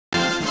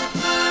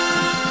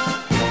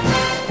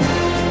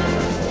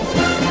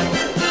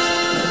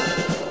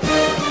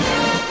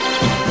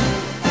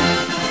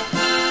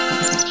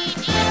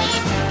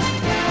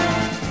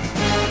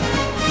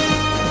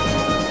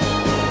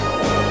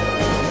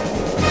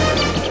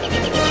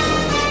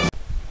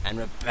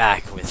we're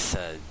back with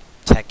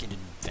Tekkit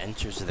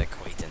Adventures with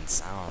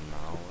Acquaintance. I don't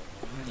know.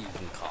 What do you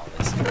even call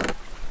this?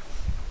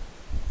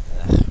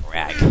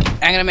 Rag.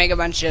 I'm gonna make a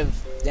bunch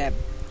of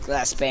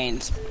glass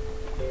panes.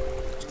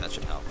 That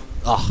should help.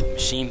 Oh,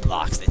 machine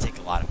blocks. They take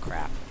a lot of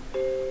crap.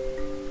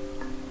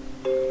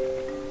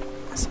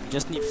 So we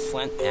just need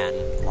flint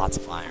and lots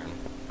of iron.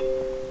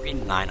 We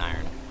need 9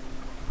 iron.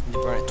 We need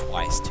to burn it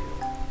twice, too.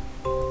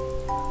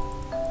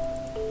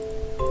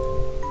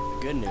 The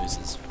good news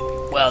is...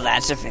 Well,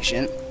 that's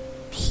efficient.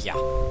 Yeah. Do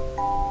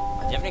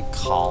you have any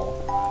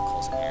coal?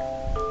 Coal's in here.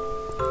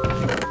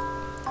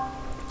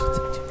 Just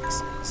take 2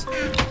 pieces.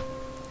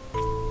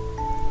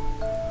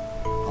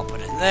 I'll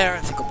put it in there. I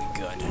think it'll be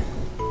good.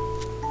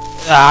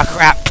 Ah,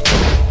 crap!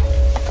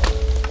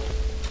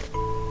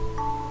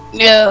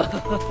 No!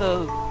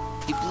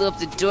 He blew up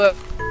the door.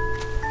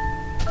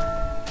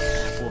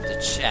 I blew up the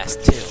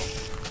chest, too.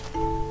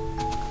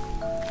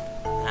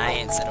 And I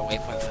ain't set a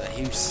waypoint for the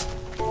house.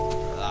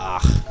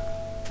 Ugh.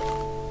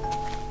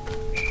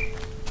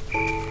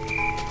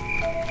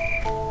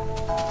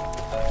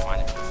 I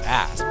find it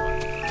fast,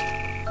 but...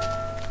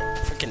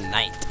 Freaking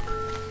night.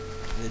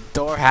 The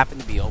door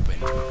happened to be open.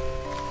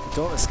 The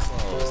door was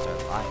closed, or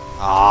light.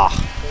 Ah.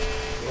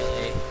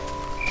 Really?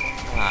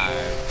 Oh,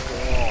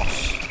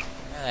 gosh.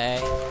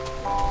 Really?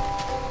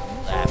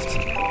 Left.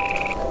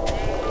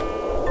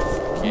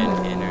 Freaking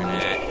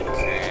internet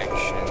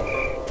connection.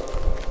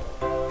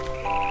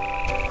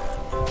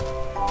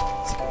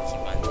 Is it gonna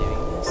keep on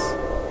doing this?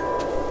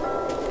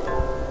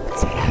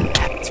 Is that how it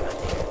happens around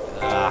here?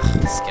 Ugh,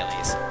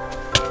 skillies.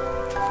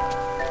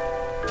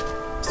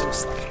 Is there a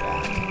slash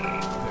back?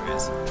 There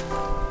is.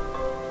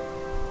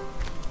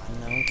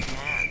 Unknown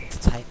command.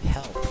 Type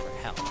help for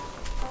help.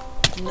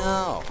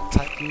 No.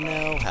 Type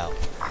no help.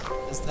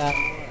 Does that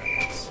work?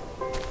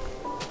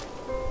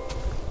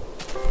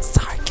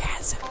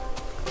 Sarcasm.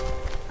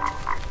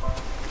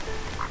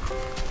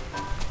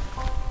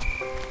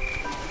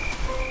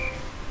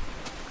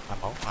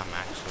 Oh, I'm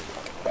actually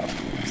going to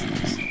use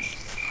this.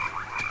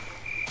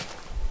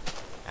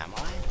 Am I?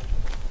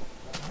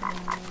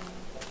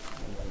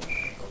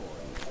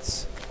 Coordinates.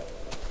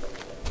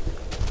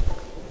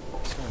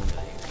 It's going to be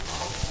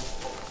off.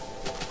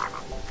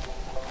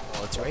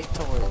 Well, it's right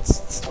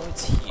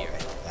towards here,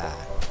 like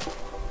that.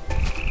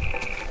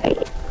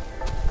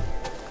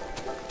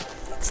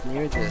 It's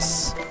near this.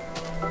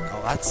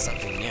 Oh, that's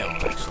something new,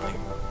 actually.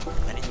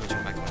 I need to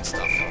return back to my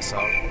stuff, though, so...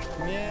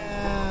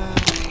 Yeah...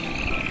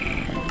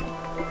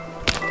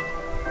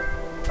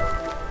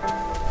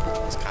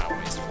 It's kind of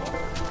wasteful.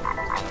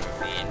 On the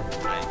ravine,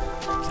 I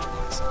killed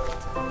myself.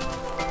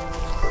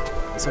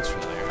 This looks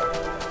familiar.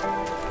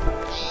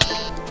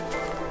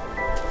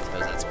 So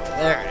that's why.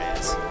 There it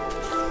is.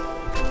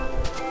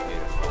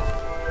 Beautiful.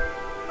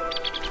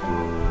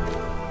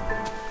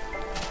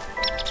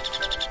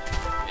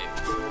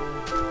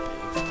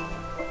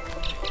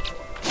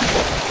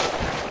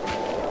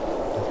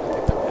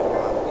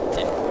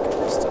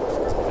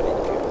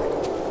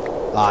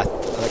 Ah,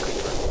 another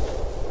creeper.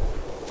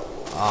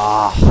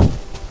 Ah,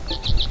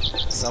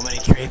 so many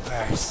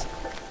creepers.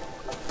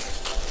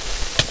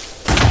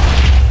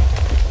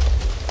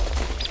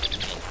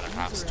 Another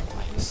house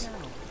twice.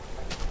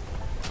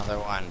 Another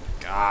one.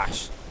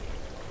 Gosh.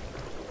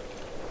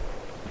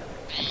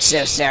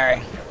 So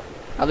sorry.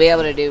 I'll be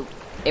able to do,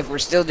 if we're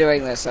still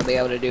doing this, I'll be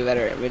able to do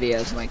better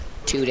videos in like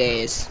 2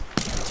 days.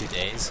 2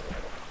 days?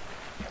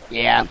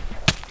 Yeah.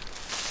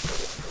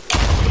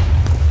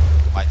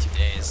 Why 2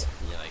 days?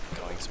 You like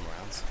going somewhere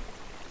else?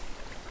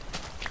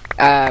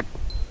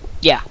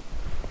 Yeah.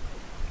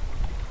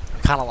 We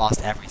kind of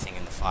lost everything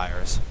in the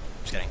fires.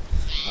 Just kidding.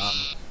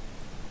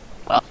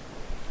 Well,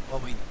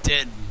 we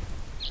did.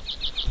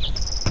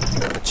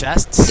 The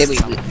chests Did we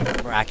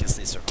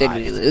miraculously survived. Did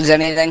we lose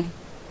anything?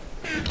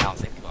 I don't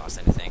think we lost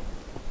anything.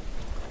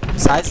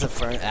 Besides the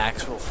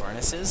actual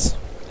furnaces,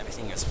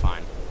 everything is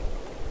fine.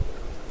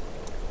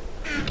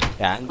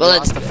 Yeah, and we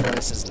lost the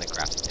furnaces and the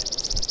crafting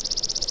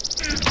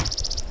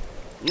tables.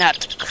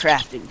 Not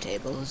crafting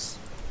tables.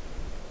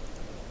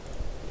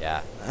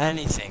 Yeah,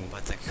 anything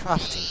but the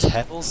crafting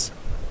tables.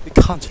 We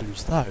can't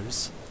lose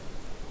those.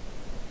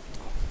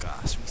 Oh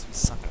gosh, we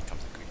suck when it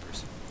comes to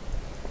creepers.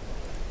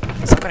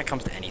 We suck when it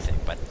comes to anything,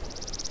 but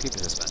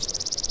creepers especially.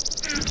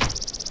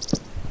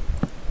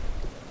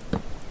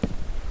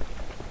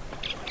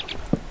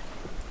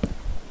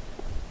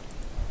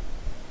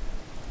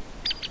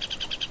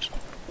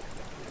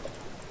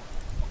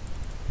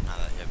 Now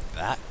that you're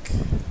back, can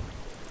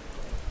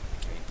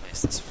we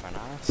place this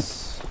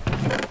furnace?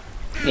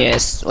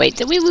 Yes. Wait,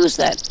 did we lose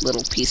that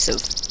little piece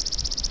of...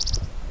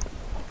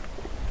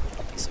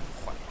 Piece of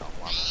what?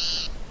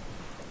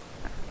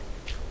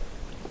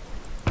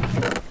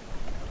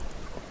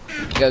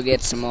 Go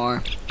get some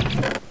more.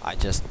 I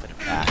just put it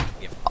back.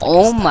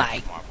 Oh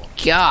my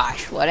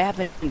gosh, what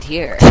happened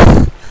here?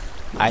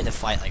 I had to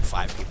fight like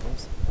 5 people.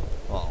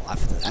 Well, I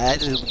had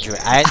to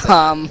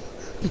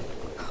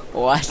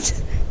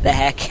what the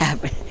heck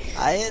happened?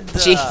 I had to...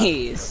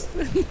 Jeez.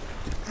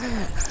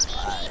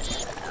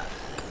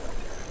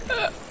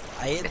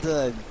 I had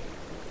to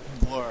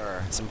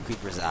lure some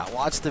creepers out,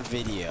 watch the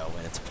video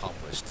when it's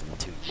published in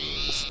 2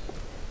 years.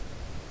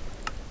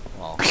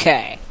 Well,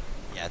 Okay.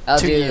 yeah, I'll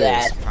 2 do years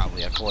that.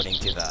 probably, according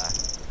to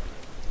the...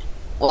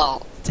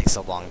 Well, It takes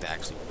so long to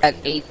actually... at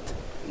 8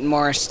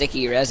 more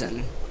sticky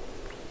resin.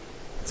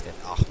 Let's get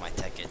off my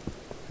Tekkit.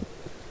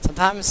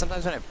 Sometimes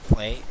when I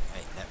play...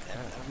 Wait,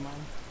 never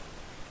mind.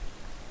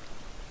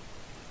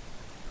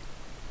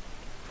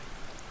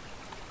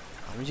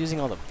 I'm just using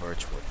all the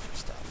birch wood for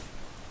stuff.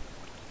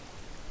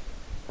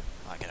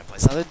 I'm gonna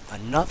place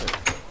another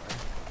door.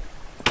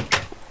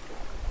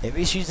 Maybe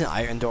we should use an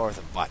iron door with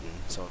a button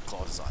so it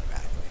closes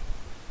automatically.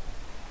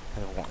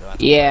 And it won't have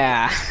to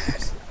Yeah.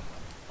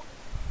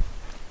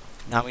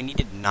 Now we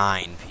needed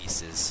 9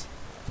 pieces.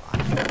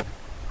 And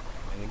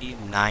we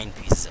needed 9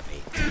 pieces of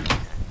 8.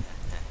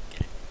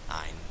 Get it?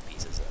 9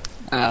 pieces of...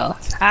 Oh.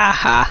 Ha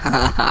ha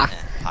ha ha.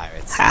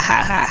 Pirates. Ha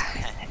ha ha.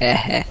 Heh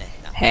heh.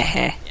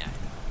 Heh. Yeah.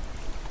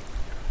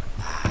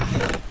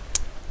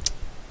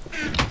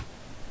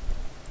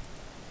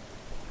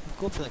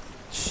 Go for like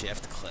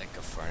shift click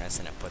a furnace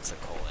and it puts the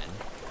coal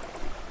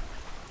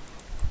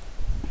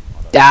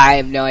in. I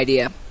have no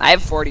idea. I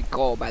have 40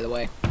 coal, by the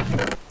way.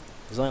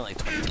 There's only like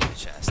 22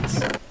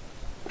 chests.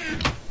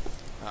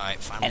 Alright,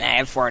 finally. And I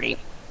have 40.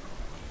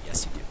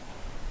 Yes, you do.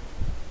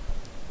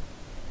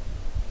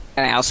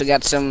 And I also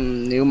got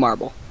some new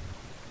marble.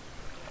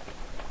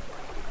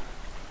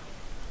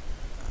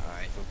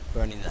 Alright,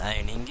 we're burning the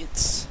iron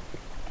ingots.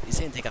 These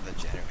didn't take out the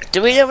generator.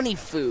 Do we have any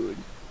food?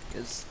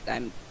 Because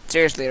I'm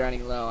seriously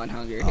running low on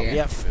hunger here. We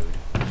have food.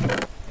 We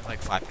have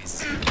like 5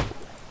 pieces of meat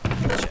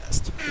in the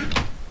chest.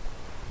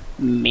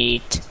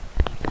 Meat.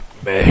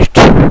 Meat.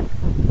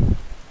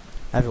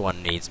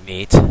 Everyone needs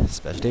meat,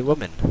 especially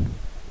women.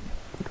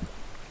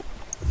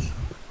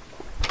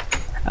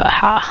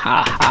 Ha ha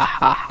ha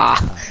ha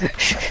ha.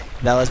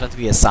 That was meant to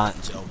be a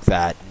silent joke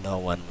that no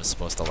one was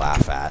supposed to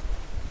laugh at.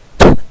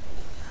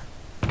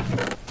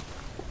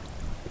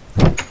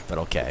 But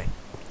okay.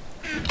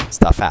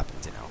 Stuff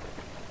happens, you know.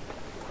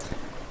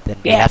 Then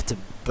we have to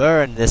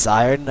burn this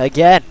iron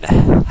again.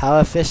 How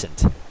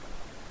efficient.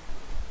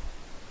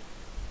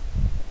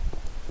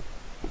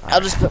 I'll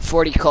just put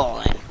 40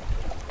 coal in.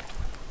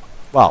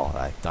 Well,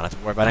 I don't have to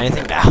worry about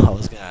anything now. I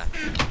was gonna...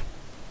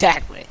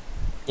 Exactly.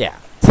 Yeah.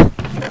 We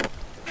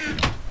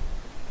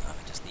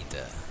just need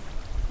to...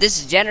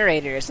 This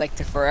generator is like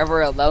the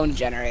forever alone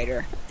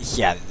generator.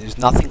 Yeah, there's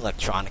nothing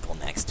electronical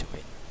next to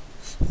it.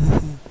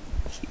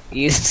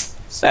 He's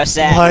so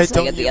sad. Why It's like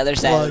don't at the you other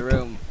side of the plug?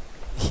 room.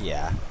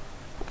 Yeah.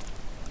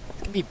 It's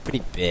gonna be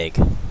pretty big,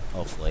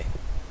 hopefully.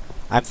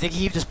 I'm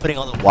thinking of just putting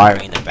all the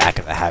wiring in the back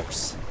of the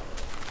house.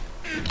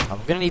 I'm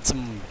gonna need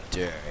some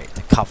dirt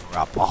to cover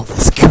up all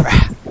this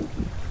crap.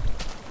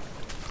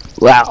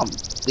 Well,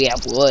 we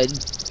have wood.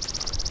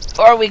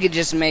 Or we could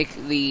just make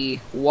the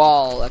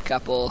wall a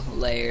couple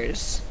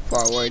layers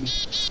forward.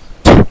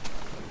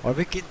 Or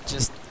we could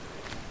just...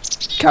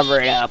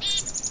 Cover it up.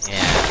 Yeah,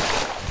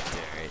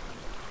 dirt.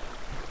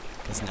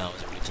 Because no, it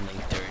was originally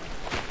dirt.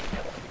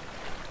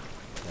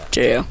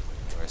 True.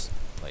 First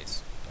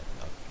place.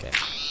 Okay.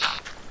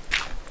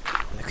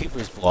 The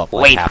creepers blow up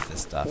like half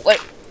this stuff.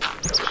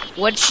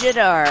 What should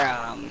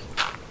our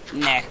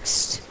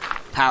next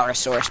power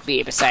source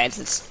be besides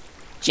this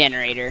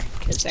generator?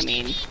 Because I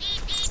mean,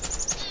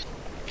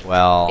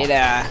 Well...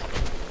 that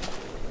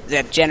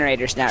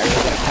generator's not really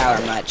gonna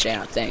power much, I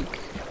don't think.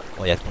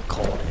 Well, you have to put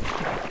coal in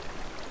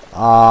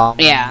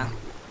it. Yeah.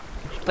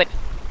 But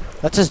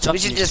let's just jump we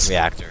to should this just-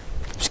 reactor.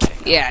 Just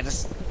kidding. yeah,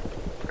 just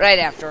right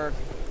after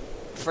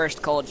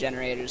first coal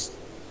generator's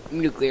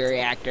nuclear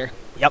reactor.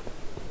 Yep.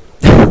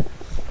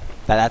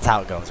 That's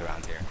how it goes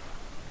around here.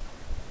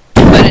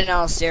 But in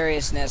all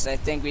seriousness, I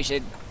think we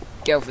should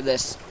go for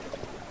this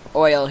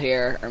oil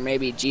here, or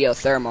maybe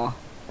geothermal.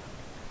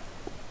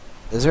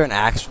 Is there an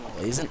actual...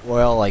 Isn't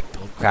oil like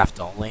Buildcraft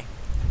only?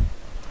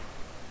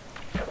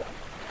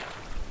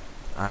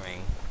 I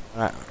mean...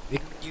 we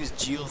can use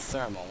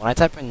geothermal. When I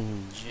type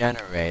in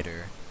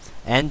generator...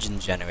 Engine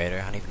generator,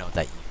 I don't even know what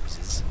that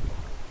uses.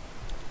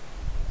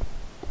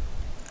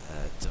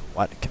 The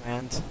what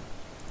command?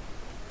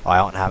 Oh, I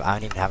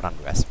don't even have it on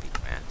recipe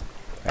command.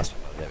 Recipe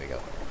mode, there we go.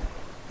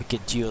 We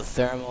get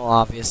geothermal,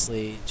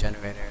 obviously,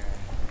 generator,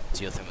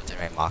 geothermal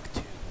generator Mach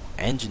 2,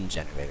 engine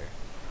generator.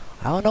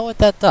 I don't know what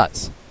that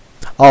does.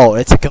 Oh,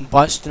 it's a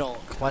combustion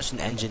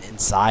engine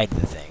inside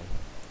the thing.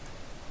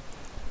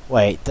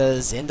 Wait,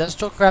 does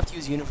Industrial Craft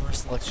use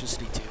universal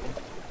electricity too?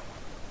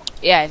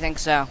 Yeah, I think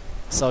so.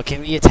 So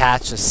can we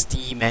attach a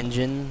steam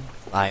engine,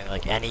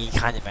 like any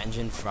kind of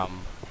engine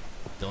from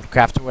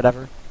Buildcraft or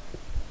whatever?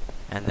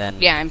 And then...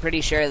 Yeah, I'm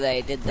pretty sure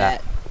they did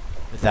that.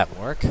 Would that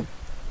work?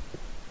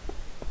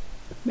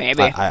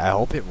 Maybe. I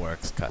hope it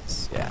works,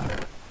 cause yeah,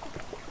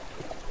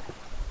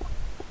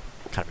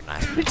 kind of be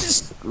nice. We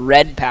just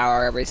red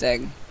power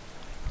everything.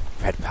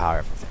 Red power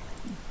everything.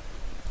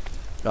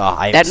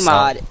 Oh, That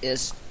mod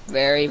is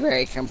very,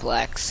 very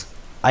complex.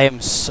 I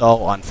am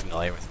so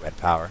unfamiliar with red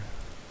power.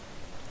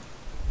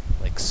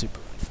 Like super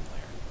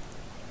unfamiliar.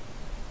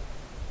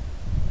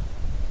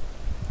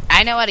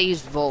 I know how to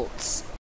use volts.